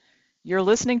You're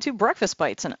listening to Breakfast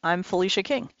Bites, and I'm Felicia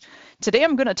King. Today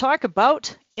I'm going to talk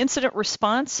about incident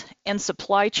response and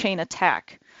supply chain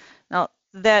attack. Now,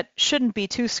 that shouldn't be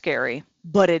too scary,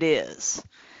 but it is.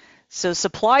 So,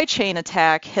 supply chain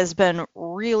attack has been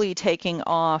really taking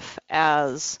off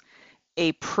as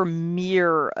a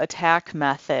premier attack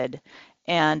method,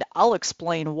 and I'll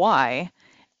explain why.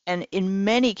 And in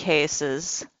many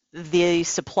cases, the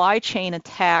supply chain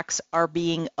attacks are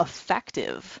being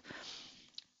effective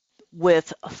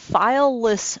with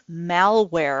fileless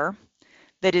malware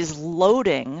that is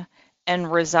loading and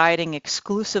residing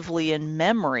exclusively in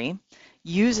memory,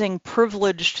 using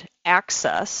privileged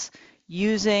access,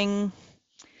 using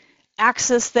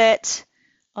access that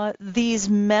these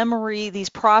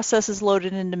processes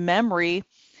loaded into memory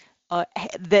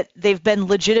that they've been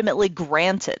legitimately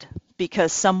granted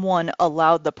because someone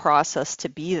allowed the process to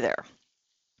be there.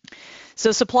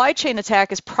 So supply chain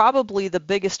attack is probably the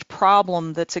biggest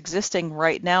problem that's existing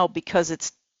right now because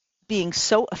it's being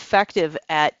so effective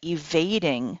at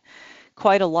evading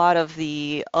quite a lot of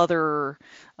the other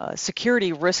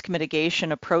security risk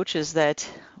mitigation approaches that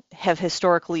have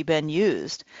historically been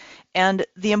used. And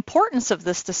the importance of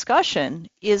this discussion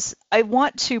is I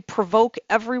want to provoke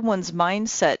everyone's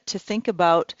mindset to think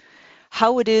about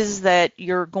how it is that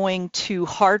you're going to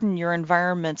harden your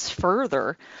environments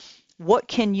further. What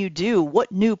can you do?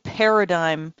 What new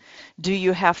paradigm do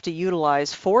you have to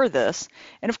utilize for this?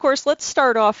 And of course, let's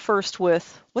start off first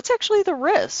with what's actually the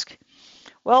risk?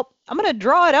 Well, I'm going to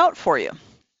draw it out for you.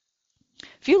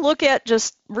 If you look at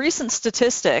just recent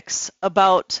statistics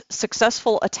about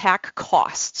successful attack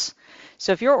costs,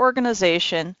 so if your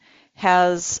organization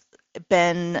has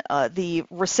been the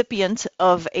recipient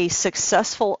of a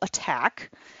successful attack,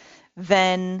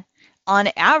 then on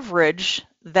average,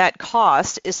 that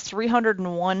cost is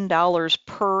 $301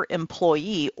 per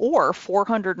employee or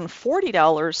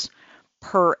 $440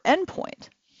 per endpoint.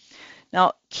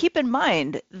 Now, keep in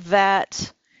mind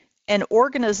that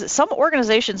some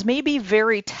organizations may be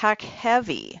very tech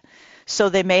heavy, so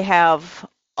they may have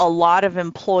a lot of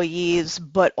employees,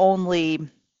 but only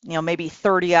maybe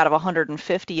 30 out of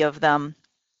 150 of them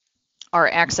are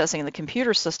accessing the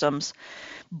computer systems,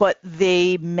 but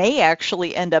they may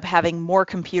actually end up having more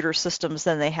computer systems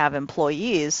than they have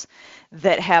employees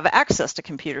that have access to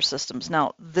computer systems.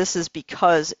 Now, this is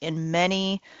because in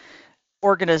many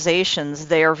organizations,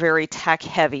 they are very tech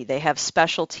heavy. They have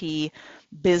specialty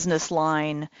business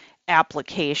line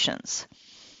applications.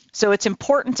 So it's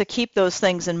important to keep those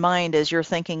things in mind as you're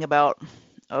thinking about,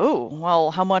 oh,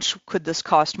 well, how much could this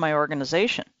cost my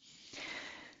organization?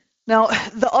 Now,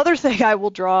 the other thing I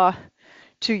will draw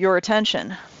to your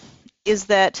attention is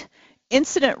that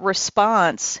incident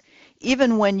response,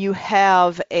 even when you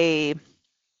have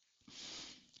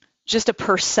just a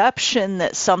perception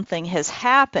that something has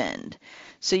happened,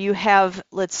 so you have,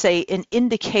 let's say, an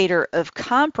indicator of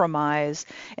compromise,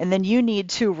 and then you need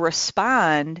to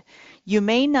respond, you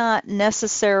may not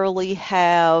necessarily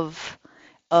have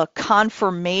a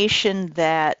confirmation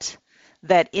that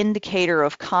that indicator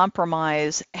of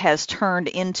compromise has turned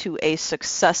into a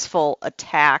successful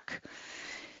attack.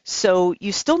 So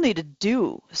you still need to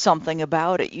do something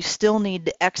about it. You still need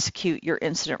to execute your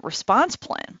incident response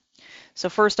plan. So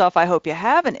first off, I hope you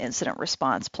have an incident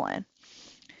response plan.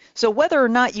 So whether or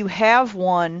not you have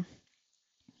one,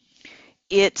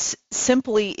 it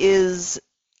simply is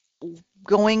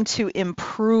going to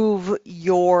improve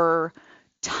your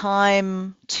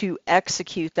time to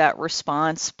execute that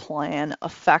response plan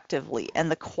effectively and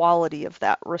the quality of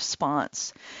that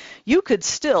response. You could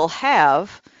still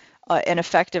have an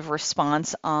effective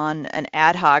response on an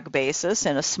ad hoc basis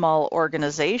in a small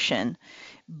organization,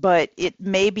 but it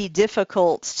may be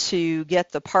difficult to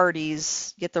get the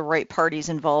right parties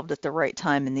involved at the right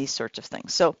time in these sorts of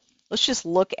things. So let's just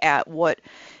look at what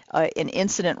an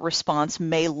incident response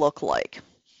may look like.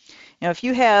 Now, if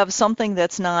you have something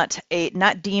that's not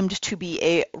deemed to be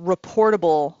a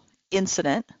reportable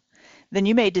incident, then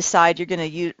you may decide you're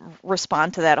going to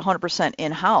respond to that 100%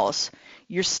 in-house.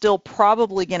 You're still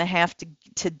probably going to have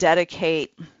to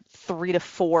dedicate 3 to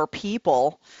 4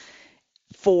 people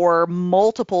for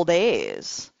multiple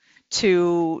days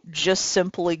to just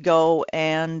simply go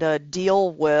and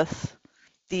deal with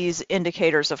these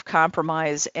indicators of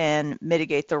compromise and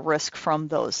mitigate the risk from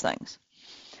those things.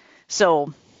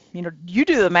 So, you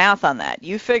do the math on that.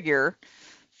 You figure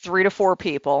 3 to 4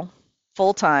 people,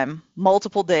 full-time,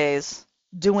 multiple days,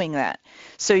 doing that.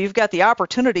 So you've got the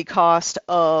opportunity cost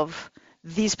of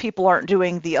these people aren't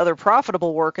doing the other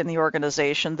profitable work in the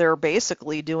organization. They're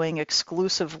basically doing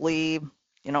exclusively,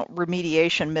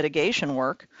 remediation mitigation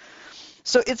work.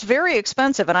 So it's very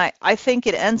expensive, and I think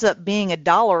it ends up being a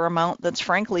dollar amount that's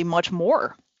frankly much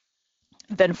more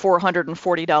than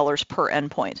 $440 per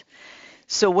endpoint.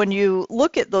 So when you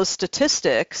look at those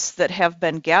statistics that have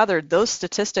been gathered, those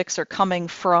statistics are coming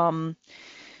from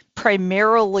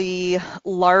primarily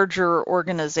larger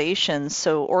organizations,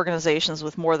 so organizations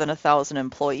with more than 1,000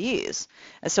 employees.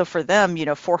 And so for them,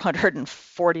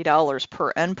 $440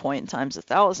 per endpoint times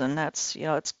 1,000, that's,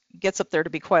 it gets up there to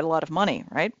be quite a lot of money,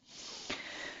 right?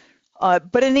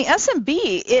 But in the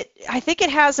SMB, I think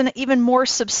it has an even more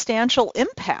substantial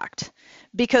impact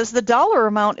because the dollar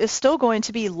amount is still going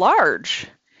to be large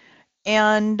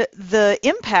and the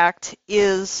impact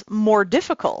is more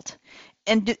difficult.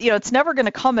 And it's never going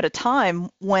to come at a time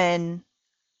when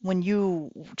you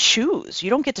choose.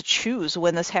 You don't get to choose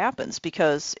when this happens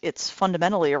because it's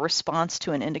fundamentally a response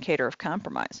to an indicator of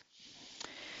compromise.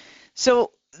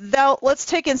 So now let's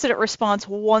take incident response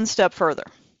one step further.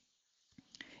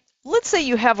 Let's say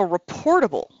you have a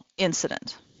reportable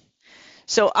incident.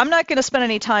 So I'm not going to spend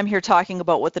any time here talking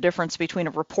about what the difference between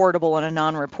a reportable and a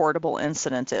non-reportable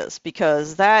incident is,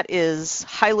 because that is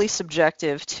highly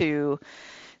subjective to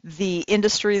the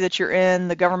industry that you're in,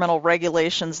 the governmental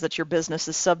regulations that your business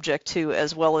is subject to,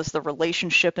 as well as the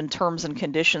relationship and terms and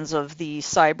conditions of the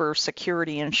cyber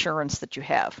security insurance that you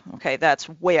have. Okay, that's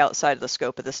way outside of the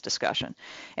scope of this discussion,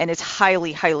 and it's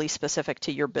highly, highly specific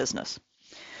to your business.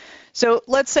 So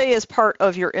let's say as part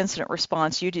of your incident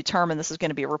response, you determine this is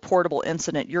going to be a reportable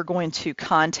incident. You're going to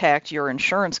contact your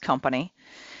insurance company.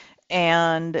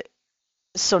 And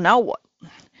so now what?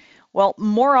 Well,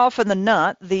 more often than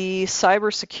not, the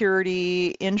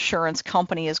cybersecurity insurance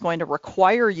company is going to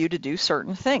require you to do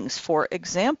certain things. For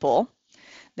example,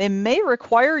 they may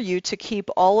require you to keep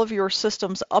all of your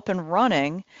systems up and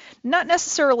running, not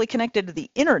necessarily connected to the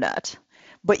internet,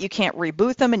 but you can't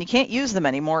reboot them and you can't use them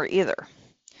anymore either.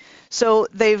 So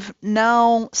they've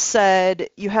now said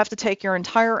you have to take your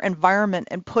entire environment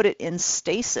and put it in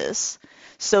stasis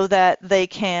so that they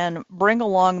can bring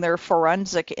along their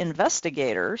forensic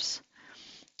investigators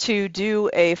to do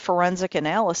a forensic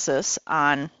analysis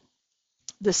on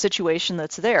the situation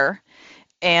that's there.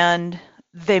 And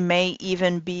they may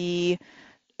even be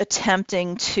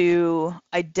attempting to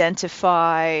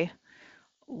identify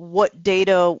what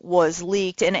data was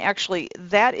leaked. And actually,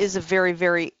 that is a very,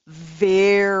 very,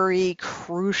 very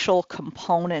crucial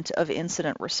component of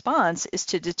incident response, is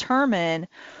to determine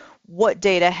what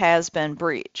data has been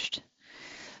breached.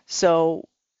 So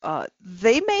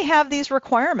they may have these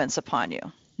requirements upon you.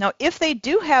 Now, if they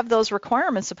do have those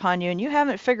requirements upon you and you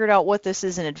haven't figured out what this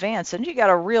is in advance, then you got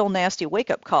a real nasty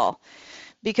wake-up call.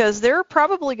 Because they're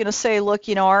probably going to say, look,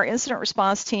 our incident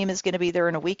response team is going to be there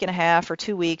in a week and a half or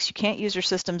 2 weeks. You can't use your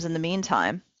systems in the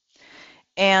meantime.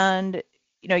 And,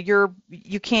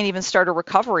 you can't even start a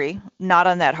recovery, not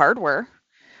on that hardware.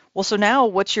 Well, so now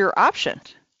what's your option?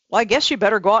 Well, I guess you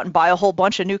better go out and buy a whole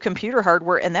bunch of new computer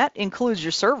hardware, and that includes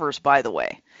your servers, by the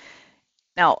way.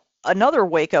 Now, another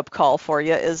wake-up call for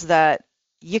you is that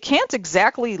you can't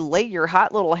exactly lay your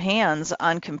hot little hands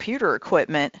on computer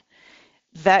equipment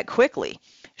that quickly.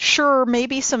 Sure,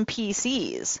 maybe some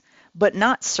PCs, but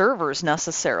not servers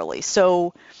necessarily.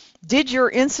 So did your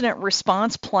incident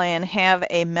response plan have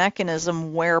a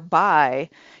mechanism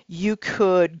whereby you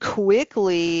could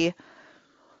quickly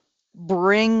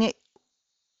bring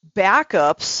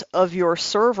backups of your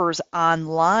servers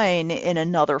online in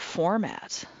another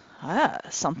format?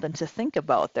 Something to think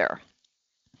about there.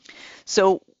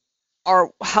 So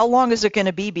how long is it going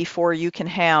to be before you can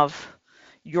have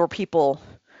your people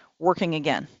working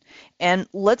again? And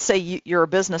let's say you're a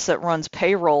business that runs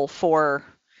payroll for,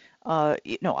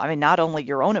 not only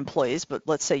your own employees, but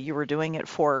let's say you were doing it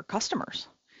for customers.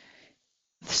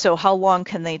 So how long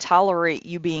can they tolerate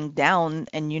you being down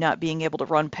and you not being able to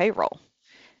run payroll?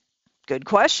 Good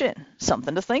question,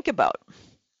 something to think about.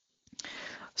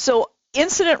 So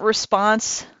incident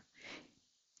response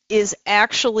is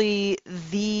actually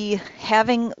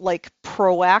having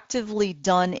proactively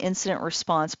done incident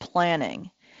response planning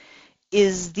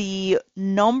is the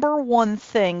number one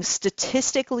thing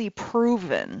statistically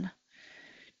proven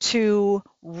to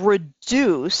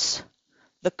reduce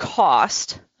the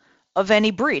cost of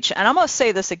any breach. And I'm going to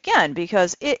say this again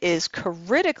because it is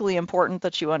critically important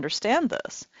that you understand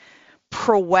this.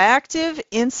 Proactive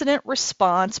incident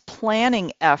response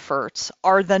planning efforts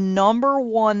are the number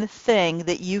one thing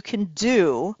that you can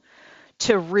do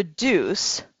to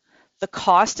reduce the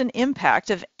cost and impact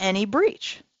of any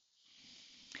breach.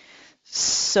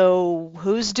 So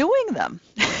who's doing them?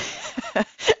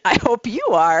 I hope you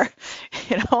are.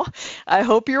 I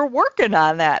hope you're working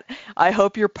on that. I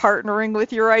hope you're partnering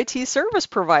with your IT service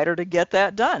provider to get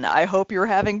that done. I hope you're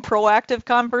having proactive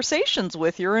conversations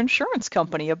with your insurance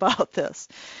company about this.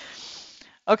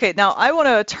 Okay, now I want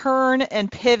to turn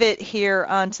and pivot here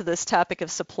onto this topic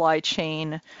of supply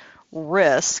chain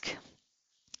risk.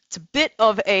 It's a bit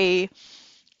of a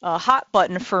hot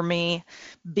button for me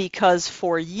because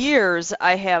for years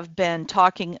I have been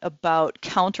talking about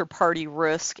counterparty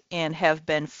risk and have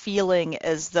been feeling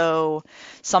as though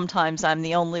sometimes I'm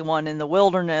the only one in the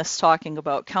wilderness talking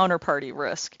about counterparty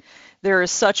risk. There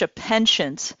is such a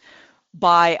penchant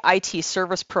by IT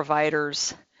service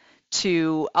providers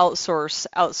to outsource,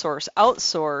 outsource,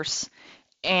 outsource,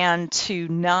 and to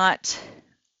not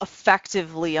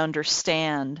effectively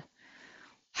understand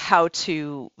how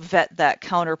to vet that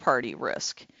counterparty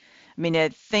risk. I mean, I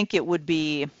think it would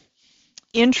be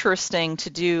interesting to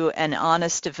do an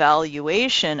honest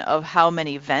evaluation of how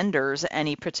many vendors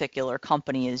any particular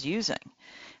company is using.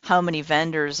 How many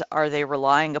vendors are they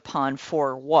relying upon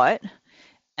for what?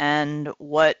 And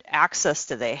what access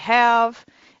do they have?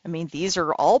 I mean, these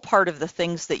are all part of the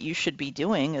things that you should be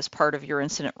doing as part of your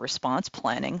incident response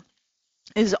planning,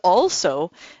 is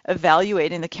also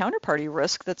evaluating the counterparty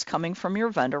risk that's coming from your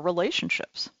vendor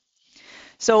relationships.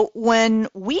 So when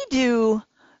we do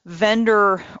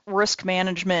vendor risk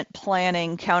management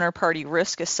planning, counterparty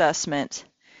risk assessment,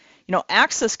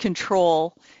 access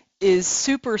control is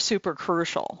super, super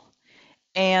crucial.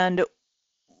 And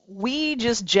we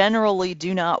just generally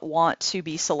do not want to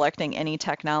be selecting any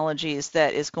technologies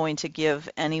that is going to give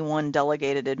anyone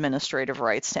delegated administrative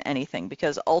rights to anything,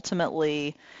 because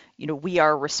ultimately, we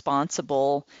are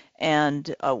responsible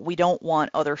and we don't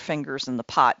want other fingers in the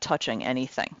pot touching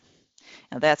anything.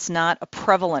 Now, that's not a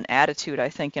prevalent attitude, I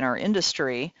think, in our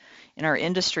industry. In our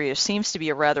industry, it seems to be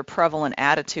a rather prevalent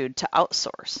attitude to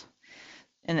outsource.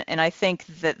 And I think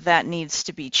that needs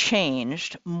to be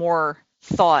changed. More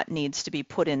thought needs to be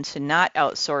put into not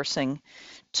outsourcing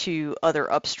to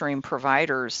other upstream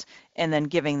providers and then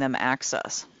giving them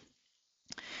access.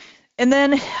 And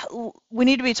then we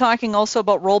need to be talking also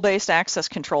about role-based access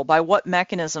control. By what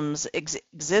mechanisms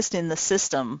exist in the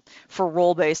system for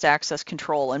role-based access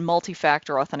control and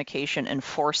multi-factor authentication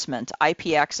enforcement,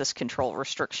 IP access control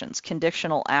restrictions,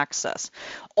 conditional access,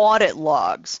 audit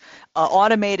logs,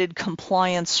 automated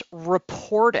compliance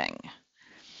reporting.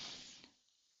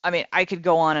 I mean, I could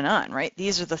go on and on, right?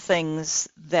 These are the things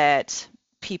that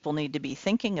people need to be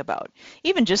thinking about.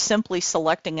 Even just simply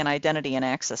selecting an identity and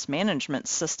access management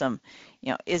system,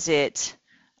 is it,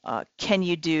 can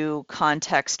you do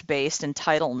context-based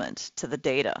entitlement to the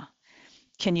data?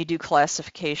 Can you do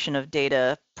classification of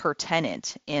data per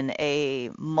tenant in a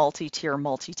multi-tier,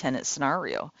 multi-tenant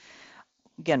scenario?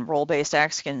 Again, role-based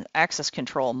access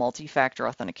control, multi-factor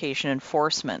authentication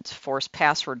enforcement, force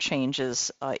password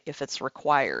changes if it's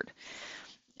required.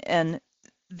 And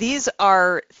these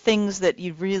are things that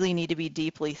you really need to be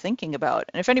deeply thinking about.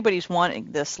 And if anybody's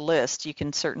wanting this list, you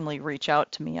can certainly reach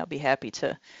out to me. I'll be happy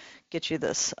to get you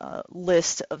this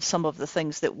list of some of the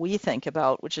things that we think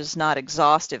about, which is not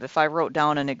exhaustive. If I wrote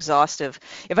down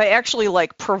if I actually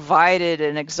provided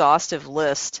an exhaustive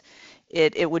list,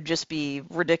 it would just be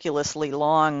ridiculously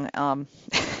long,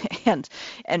 and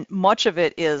much of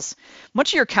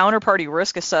your counterparty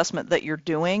risk assessment that you're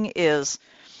doing is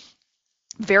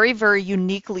very, very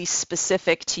uniquely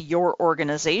specific to your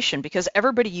organization because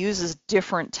everybody uses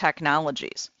different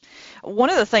technologies. One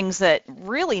of the things that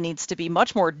really needs to be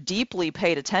much more deeply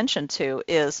paid attention to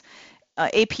is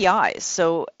APIs,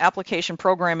 so application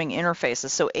programming interfaces,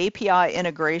 so API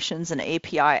integrations and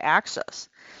API access.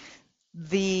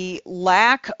 The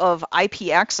lack of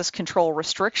IP access control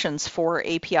restrictions for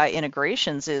API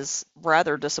integrations is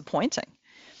rather disappointing,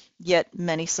 yet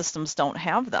many systems don't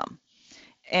have them.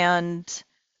 And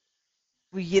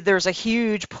there's a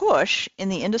huge push in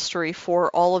the industry for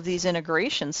all of these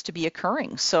integrations to be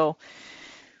occurring. So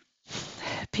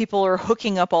people are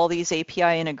hooking up all these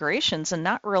API integrations and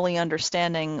not really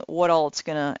understanding what all it's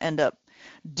going to end up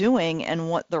doing and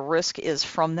what the risk is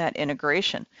from that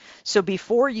integration. So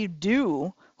before you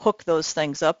do hook those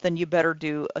things up, then you better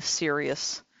do a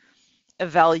serious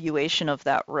evaluation of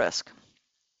that risk.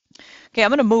 Okay, I'm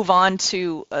going to move on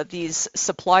to these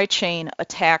supply chain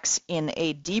attacks in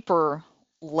a deeper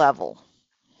level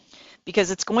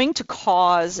because it's going to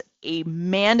cause a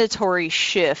mandatory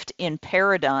shift in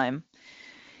paradigm,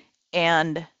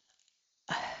 and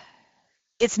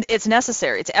it's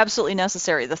necessary. It's absolutely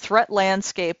necessary. The threat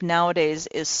landscape nowadays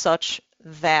is such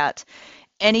that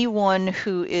anyone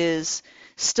who is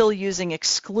still using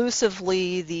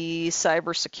exclusively the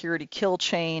cybersecurity kill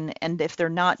chain, and if they're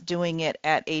not doing it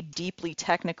at a deeply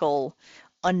technical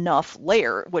enough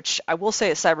layer, which I will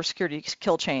say a cybersecurity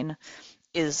kill chain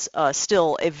is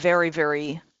still a very,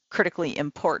 very critically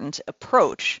important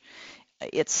approach.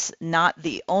 It's not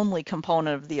the only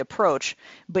component of the approach,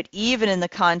 but even in the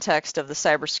context of the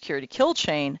cybersecurity kill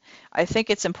chain, I think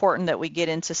it's important that we get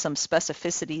into some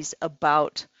specificities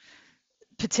about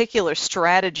particular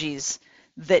strategies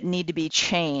that need to be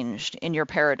changed in your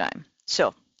paradigm.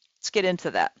 So let's get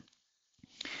into that.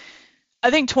 I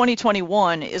think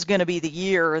 2021 is going to be the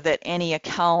year that any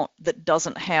account that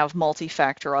doesn't have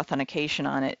multi-factor authentication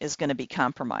on it is going to be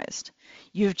compromised.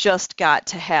 You've just got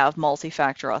to have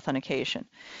multi-factor authentication,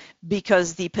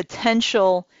 because the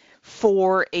potential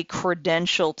for a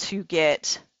credential to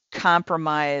get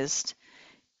compromised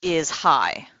is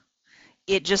high.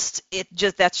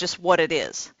 That's just what it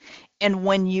is. And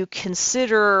when you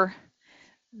consider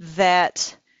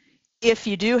that if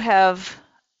you do have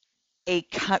a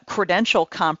credential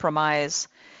compromise,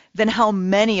 then how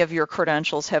many of your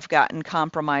credentials have gotten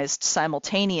compromised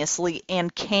simultaneously,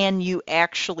 and can you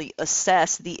actually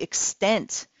assess the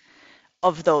extent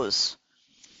of those?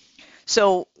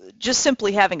 So just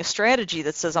simply having a strategy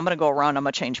that says, I'm going to go around, I'm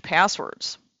going to change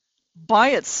passwords, by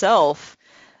itself,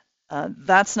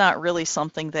 that's not really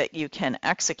something that you can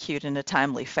execute in a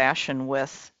timely fashion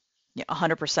with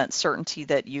 100% certainty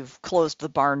that you've closed the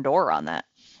barn door on that.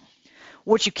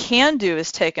 What you can do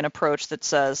is take an approach that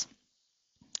says,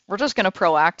 we're just going to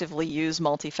proactively use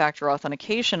multi-factor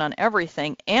authentication on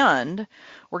everything, and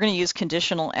we're going to use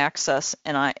conditional access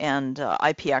and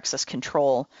IP access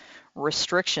control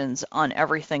restrictions on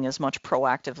everything as much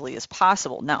proactively as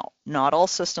possible. Now, not all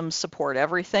systems support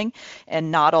everything,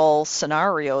 and not all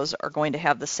scenarios are going to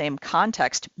have the same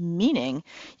context, meaning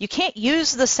you can't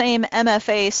use the same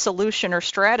MFA solution or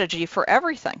strategy for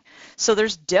everything. So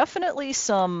there's definitely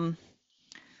some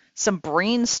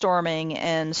brainstorming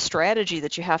and strategy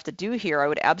that you have to do here. I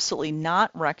would absolutely not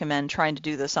recommend trying to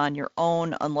do this on your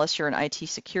own unless you're an IT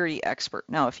security expert.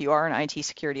 Now, if you are an IT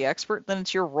security expert, then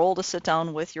it's your role to sit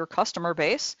down with your customer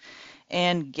base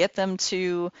and get them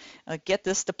to get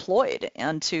this deployed,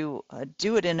 and to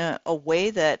do it in a way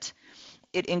that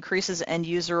it increases end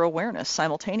user awareness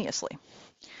simultaneously.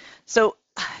 So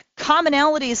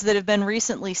commonalities that have been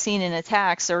recently seen in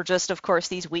attacks are just, of course,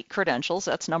 these weak credentials.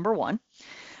 That's number one.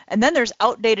 And then there's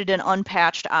outdated and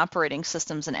unpatched operating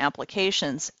systems and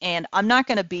applications. And I'm not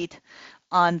going to beat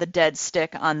on the dead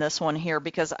stick on this one here,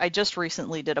 because I just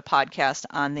recently did a podcast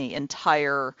on the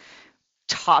entire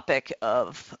topic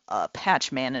of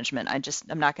patch management.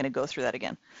 I'm not going to go through that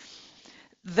again.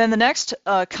 Then the next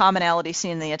commonality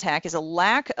seen in the attack is a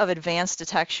lack of advanced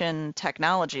detection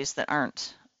technologies that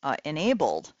aren't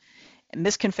enabled,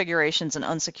 misconfigurations, and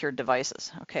unsecured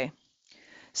devices. Okay,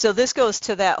 so this goes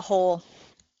to that whole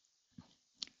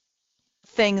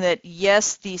thing that,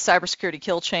 yes, the cybersecurity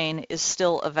kill chain is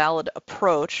still a valid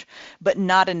approach, but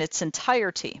not in its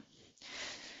entirety.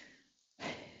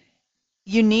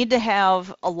 You need to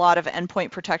have a lot of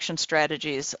endpoint protection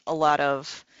strategies, a lot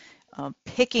of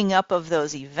picking up of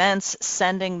those events,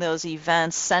 sending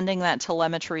that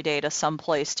telemetry data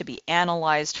someplace to be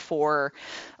analyzed for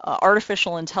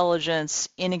artificial intelligence,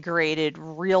 integrated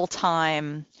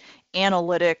real-time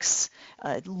analytics,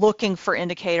 looking for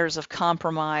indicators of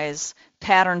compromise,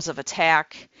 patterns of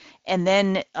attack, and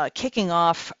then kicking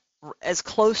off as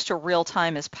close to real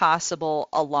time as possible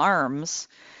alarms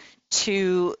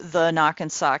to the knock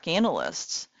and sock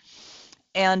analysts.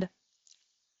 And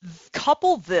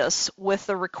couple this with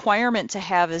the requirement to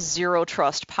have a zero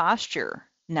trust posture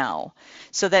now.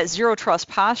 So that zero trust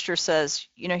posture says,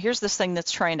 here's this thing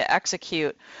that's trying to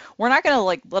execute. We're not going to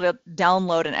let it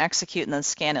download and execute and then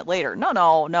scan it later.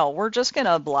 No. We're just going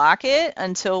to block it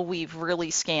until we've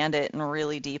really scanned it and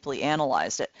really deeply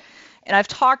analyzed it. And I've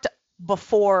talked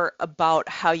before about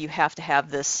how you have to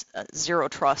have this zero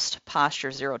trust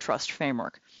posture, zero trust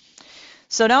framework.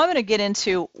 So now I'm going to get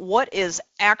into what is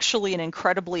actually an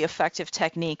incredibly effective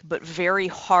technique, but very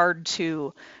hard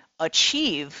to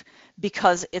achieve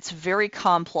because it's very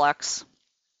complex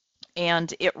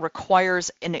and it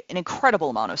requires an incredible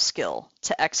amount of skill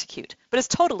to execute, but it's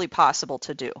totally possible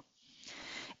to do.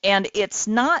 And it's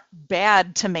not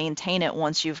bad to maintain it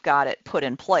once you've got it put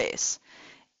in place.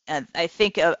 And I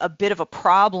think a bit of a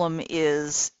problem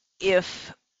is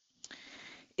if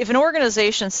an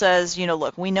organization says,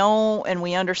 look, we know and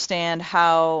we understand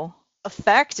how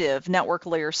effective network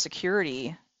layer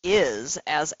security is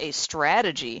as a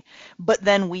strategy, but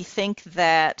then we think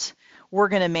that we're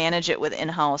going to manage it with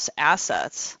in-house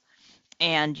assets,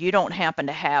 and you don't happen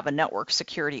to have a network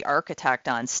security architect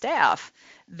on staff,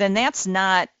 then that's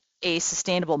not a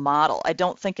sustainable model. I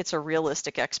don't think it's a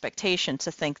realistic expectation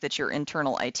to think that your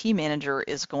internal IT manager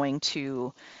is going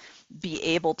to be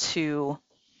able to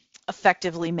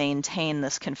effectively maintain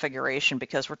this configuration,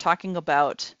 because we're talking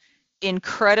about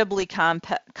incredibly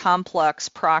complex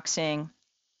proxying,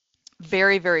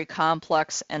 very, very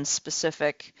complex and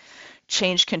specific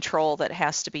change control that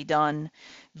has to be done,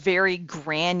 very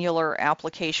granular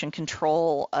application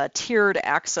control, tiered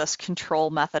access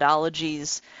control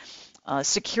methodologies,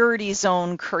 security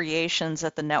zone creations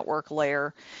at the network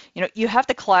layer. You know, you have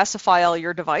to classify all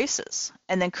your devices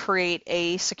and then create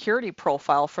a security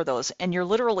profile for those. And you're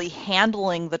literally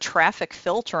handling the traffic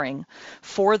filtering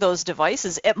for those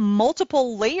devices at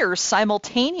multiple layers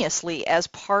simultaneously as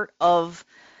part of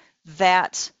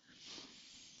that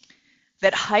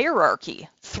hierarchy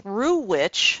through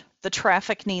which the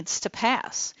traffic needs to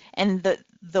pass, and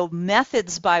the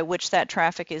methods by which that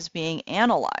traffic is being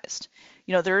analyzed.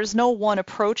 You know, there is no one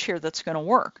approach here that's going to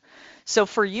work. So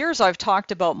for years, I've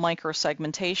talked about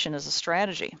microsegmentation as a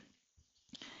strategy,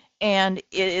 and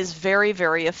it is very,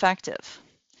 very effective.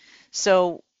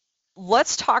 So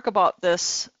let's talk about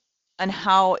this and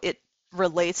how it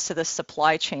relates to the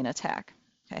supply chain attack.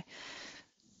 Okay.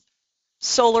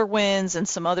 SolarWinds and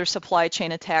some other supply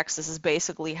chain attacks, this is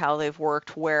basically how they've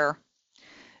worked, where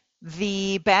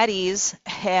the baddies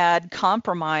had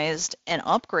compromised an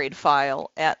upgrade file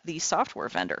at the software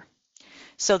vendor.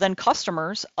 So then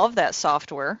customers of that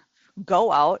software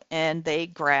go out and they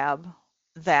grab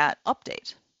that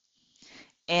update.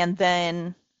 And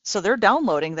then, so they're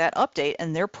downloading that update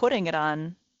and they're putting it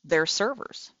on their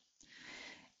servers.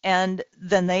 And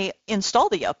then they install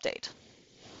the update.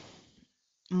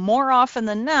 More often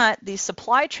than not, these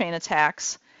supply chain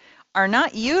attacks are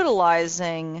not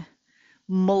utilizing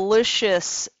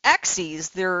malicious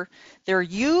exes. They're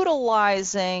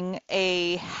utilizing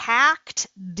a hacked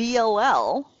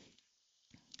DLL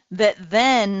that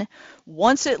then,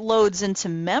 once it loads into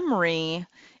memory,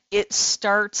 it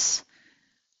starts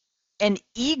an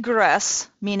egress,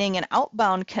 meaning an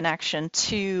outbound connection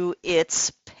to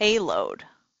its payload.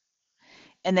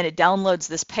 And then it downloads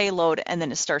this payload and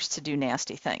then it starts to do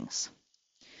nasty things.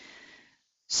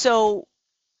 So, you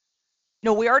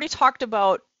know, we already talked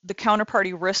about the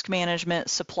counterparty risk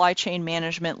management, supply chain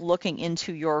management, looking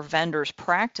into your vendors'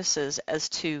 practices as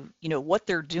to, you know, what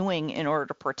they're doing in order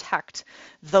to protect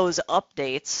those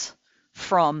updates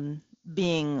from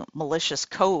being malicious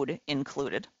code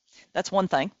included. That's one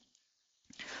thing.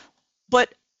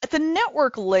 But at the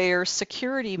network layer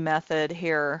security method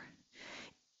here,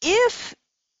 if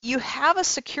you have a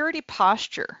security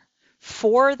posture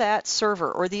for that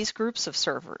server or these groups of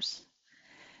servers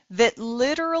that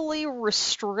literally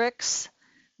restricts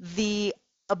the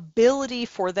ability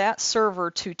for that server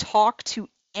to talk to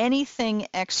anything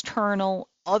external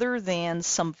other than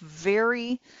some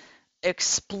very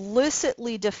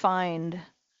explicitly defined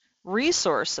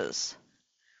resources,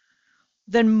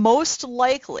 then most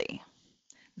likely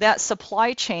that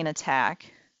supply chain attack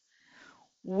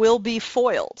will be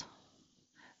foiled.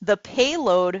 The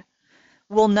payload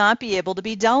will not be able to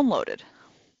be downloaded.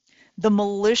 The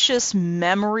malicious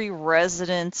memory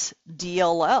resident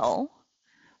DLL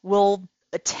will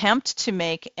attempt to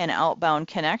make an outbound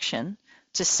connection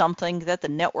to something that the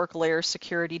network layer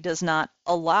security does not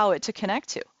allow it to connect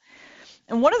to.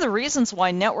 And one of the reasons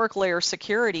why network layer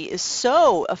security is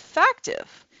so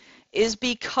effective is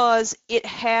because it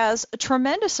has a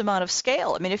tremendous amount of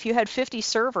scale. I mean, if you had 50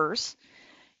 servers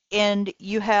and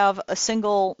you have a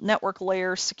single network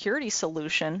layer security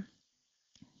solution,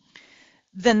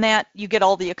 then that you get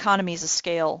all the economies of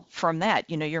scale from that.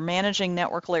 You know, you're managing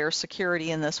network layer security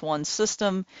in this one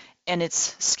system, and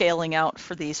it's scaling out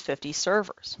for these 50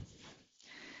 servers.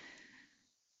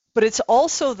 But it's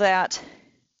also that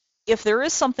if there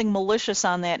is something malicious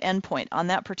on that endpoint, on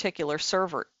that particular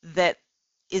server, that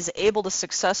is able to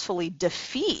successfully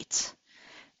defeat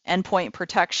endpoint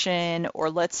protection, or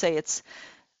let's say it's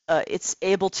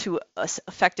able to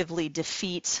effectively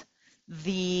defeat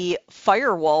the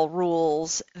firewall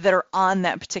rules that are on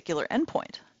that particular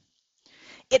endpoint,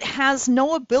 it has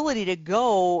no ability to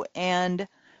go and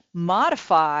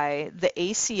modify the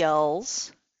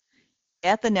ACLs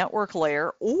at the network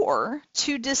layer or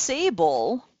to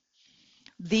disable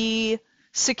the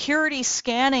security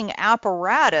scanning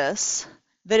apparatus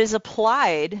that is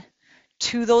applied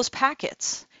to those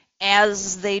packets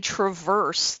as they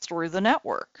traverse through the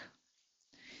network.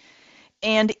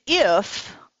 And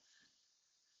if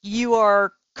you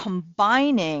are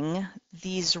combining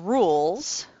these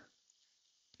rules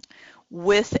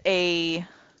with an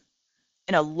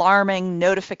an alarming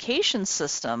notification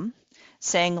system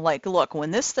saying like, look,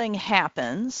 when this thing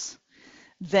happens,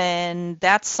 then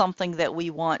that's something that we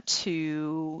want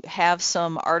to have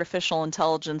some artificial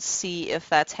intelligence see if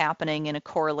that's happening in a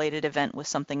correlated event with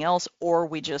something else, or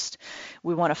we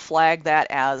want to flag that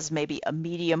as maybe a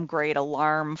medium grade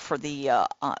alarm for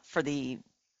the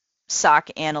SOC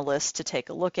analyst to take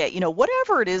a look at.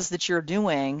 Whatever it is that you're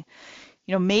doing,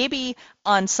 maybe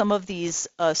on some of these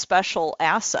special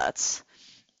assets,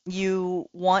 you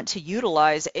want to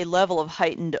utilize a level of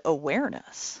heightened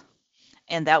awareness.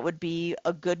 And that would be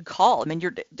a good call. I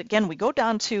mean, again, we go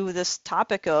down to this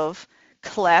topic of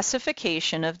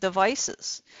classification of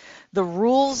devices. The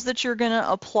rules that you're going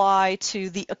to apply to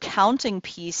the accounting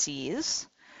PCs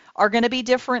are going to be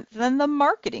different than the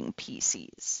marketing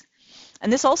PCs.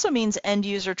 And this also means end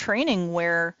user training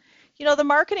where, the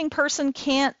marketing person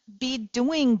can't be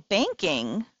doing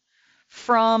banking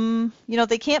from,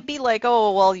 they can't be like,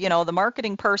 oh, well, the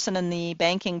marketing person and the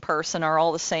banking person are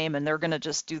all the same and they're going to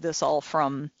just do this all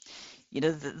from,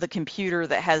 the computer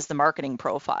that has the marketing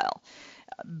profile.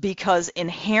 Because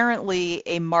inherently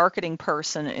a marketing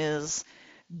person is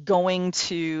going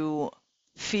to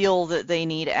feel that they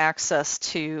need access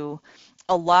to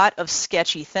a lot of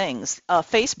sketchy things,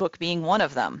 Facebook being one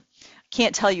of them.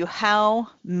 Can't tell you how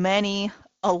many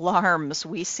alarms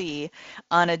we see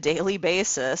on a daily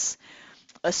basis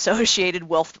associated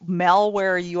with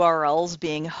malware URLs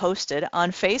being hosted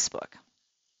on Facebook.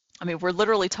 I mean, we're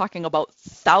literally talking about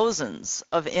thousands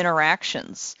of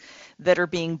interactions that are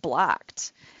being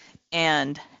blocked.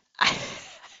 And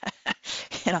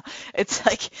it's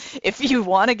like, if you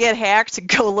want to get hacked,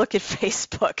 go look at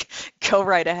Facebook. Go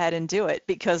right ahead and do it,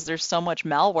 because there's so much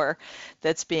malware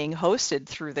that's being hosted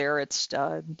through there. It's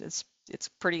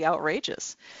pretty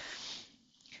outrageous.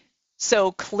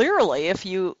 So clearly, if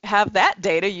you have that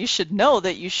data, you should know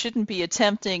that you shouldn't be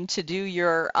attempting to do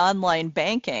your online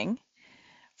banking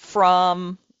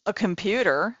from a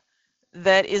computer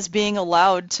that is being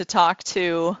allowed to talk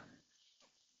to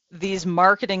these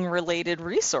marketing related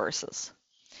resources.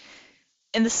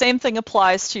 And the same thing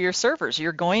applies to your servers.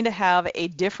 You're going to have a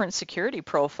different security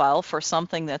profile for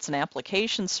something that's an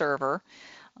application server,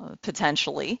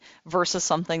 potentially, versus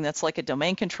something that's like a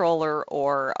domain controller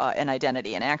or an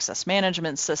identity and access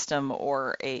management system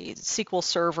or a SQL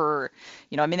server.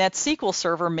 I mean, that SQL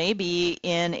server may be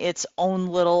in its own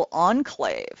little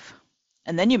enclave.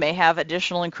 And then you may have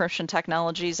additional encryption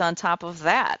technologies on top of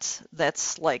that.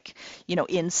 That's like,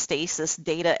 in stasis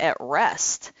data at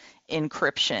rest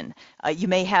encryption. You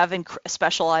may have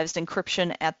specialized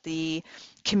encryption at the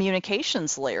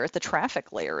communications layer, at the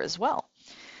traffic layer as well.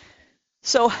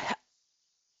 So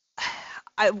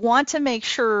I want to make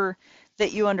sure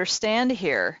that you understand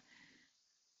here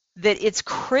that it's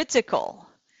critical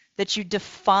that you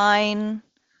define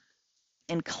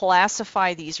and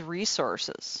classify these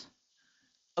resources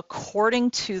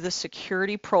according to the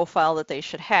security profile that they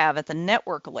should have at the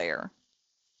network layer,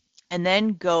 and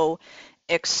then go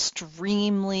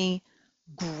extremely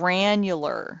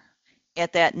granular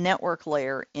at that network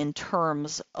layer in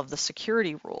terms of the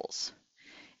security rules.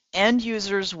 End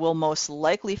users will most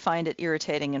likely find it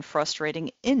irritating and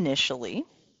frustrating initially,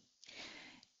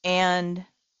 and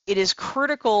it is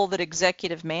critical that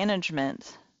executive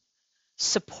management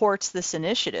supports this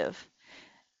initiative.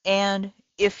 And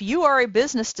if you are a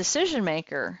business decision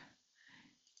maker,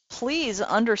 please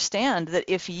understand that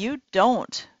if you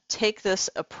don't take this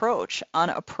approach on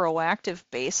a proactive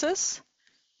basis,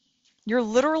 you're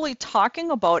literally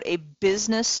talking about a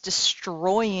business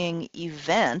destroying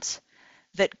event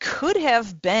that could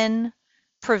have been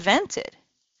prevented.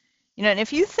 And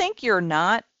if you think you're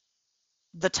not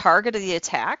the target of the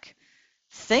attack,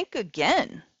 think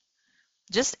again.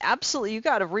 Just absolutely, you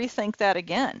got to rethink that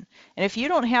again. And if you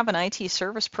don't have an IT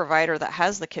service provider that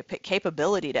has the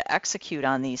capability to execute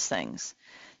on these things,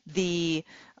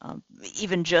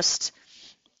 even just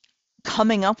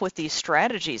coming up with these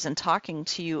strategies and talking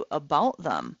to you about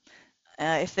them,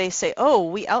 if they say, oh,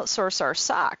 we outsource our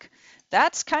SOC,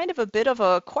 that's kind of a bit of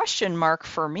a question mark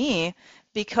for me,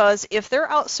 because if they're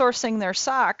outsourcing their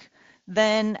SOC,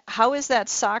 then how is that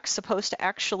SOC supposed to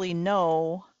actually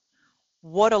know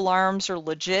what alarms are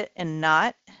legit and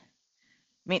not? I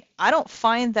mean, I don't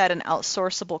find that an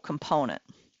outsourceable component.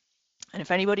 And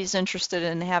if anybody's interested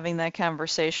in having that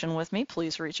conversation with me,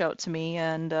 please reach out to me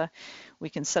and we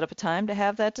can set up a time to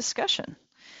have that discussion.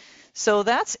 So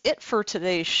that's it for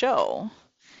today's show.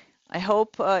 I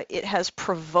hope it has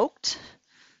provoked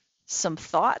some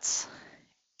thoughts,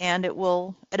 and it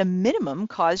will, at a minimum,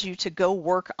 cause you to go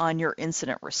work on your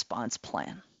incident response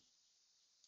plan.